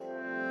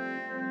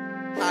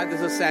Hi,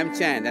 this is Sam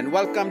Chan, and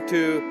welcome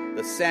to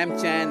the Sam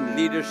Chan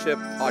Leadership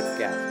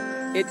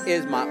Podcast. It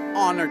is my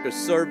honor to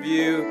serve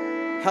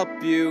you, help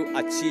you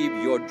achieve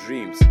your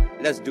dreams.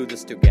 Let's do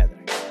this together.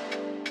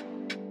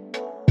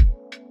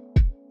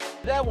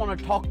 Today I want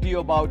to talk to you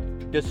about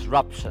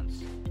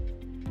disruptions.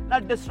 Now,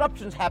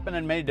 disruptions happen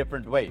in many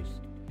different ways.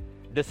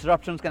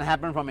 Disruptions can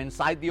happen from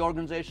inside the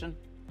organization.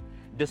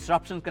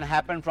 Disruptions can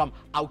happen from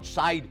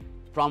outside,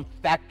 from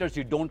factors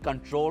you don't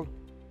control.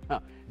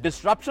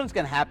 Disruptions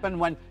can happen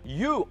when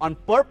you, on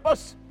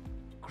purpose,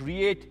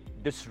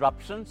 create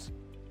disruptions.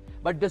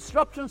 But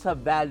disruptions have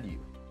value.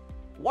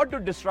 What do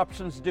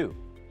disruptions do?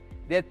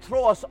 They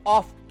throw us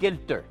off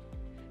kilter.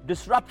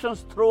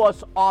 Disruptions throw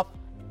us off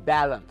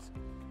balance.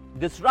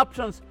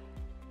 Disruptions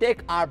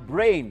take our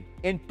brain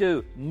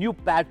into new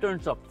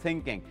patterns of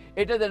thinking.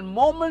 It is in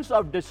moments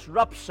of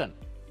disruption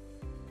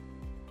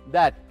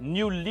that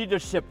new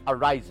leadership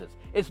arises.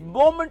 It's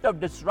moment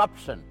of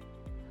disruption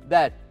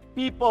that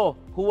people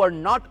who are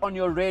not on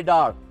your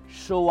radar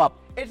show up.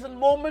 It's in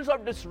moments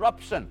of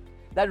disruption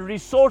that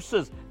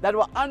resources that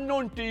were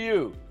unknown to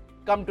you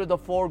come to the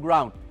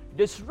foreground.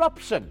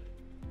 Disruption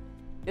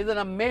is an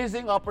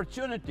amazing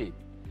opportunity.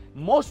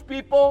 Most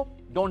people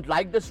don't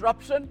like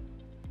disruption.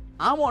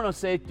 I want to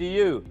say to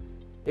you,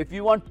 if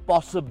you want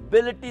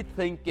possibility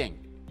thinking,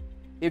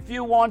 if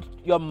you want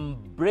your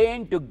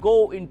brain to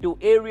go into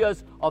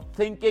areas of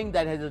thinking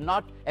that has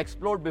not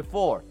explored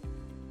before,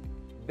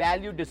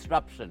 value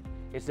disruption.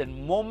 It's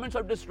in moments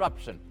of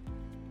disruption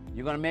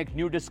you're going to make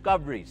new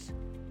discoveries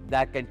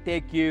that can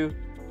take you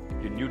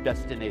to new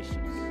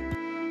destinations.